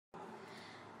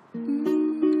Nighttime,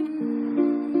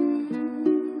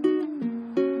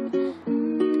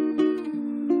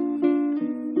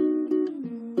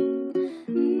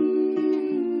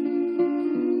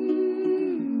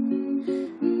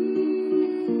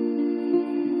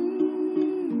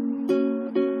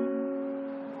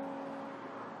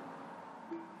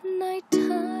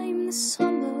 the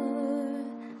summer,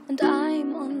 and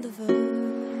I'm on the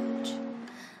verge.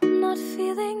 Not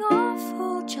feeling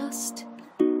awful, just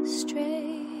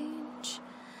strange.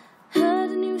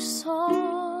 Heard a new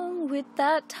song with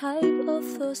that type of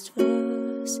first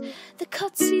verse that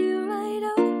cuts you right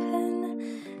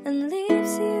open and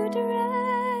leaves you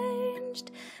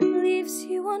deranged, leaves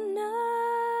you unnerved.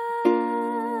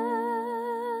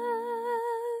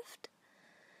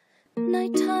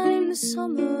 Nighttime, the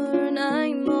summer, and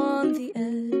I'm on the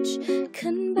edge.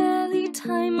 Can barely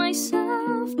tie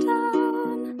myself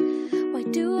down. Why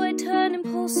do I turn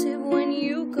impulsive when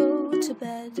you go to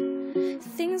bed?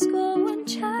 Things go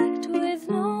unchecked with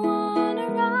no one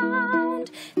around.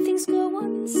 Things go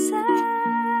unsaid.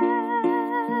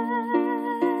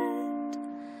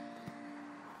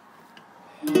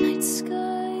 Night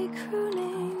sky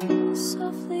crooning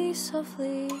softly,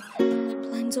 softly.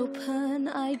 Blinds open,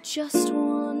 I just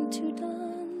want to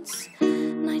dance.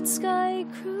 Night sky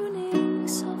crooning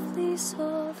softly,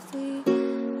 softly.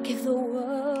 Give the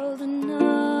world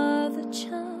another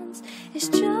chance. It's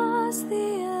just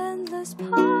the endless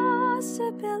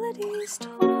possibilities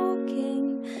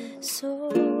talking. So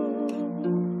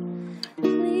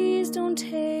please don't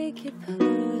take it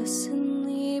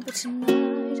personally, but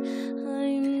tonight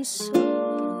I'm so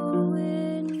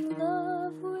in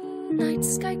love with night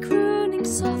sky crooning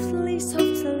softly,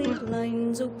 softly.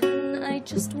 Blinds open, I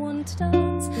just want to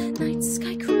dance. Night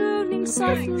sky crooning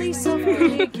softly,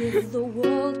 softly. Give the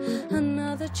world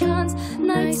another chance.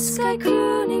 Night sky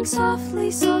crooning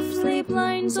softly, softly.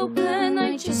 Blinds open,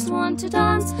 I just want to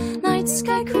dance. Night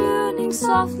sky crooning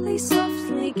softly,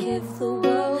 softly. Give the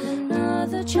world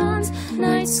another chance.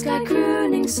 Night sky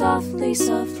crooning softly,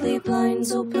 softly.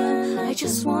 Blinds open, I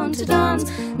just want to dance.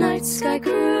 Night sky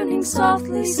crooning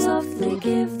softly, softly.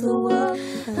 Give the world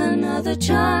another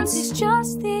chance. It's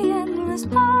just the endless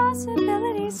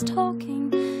possibilities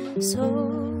talking. So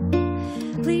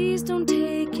please don't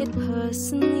take it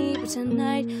personally, but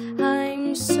tonight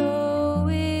I'm so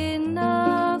in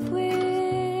love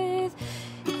with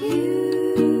you.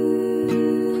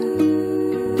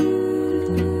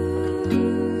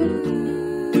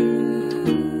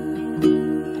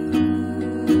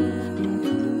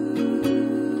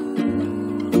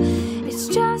 It's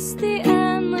just the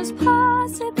endless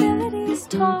possibilities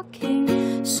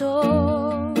talking. So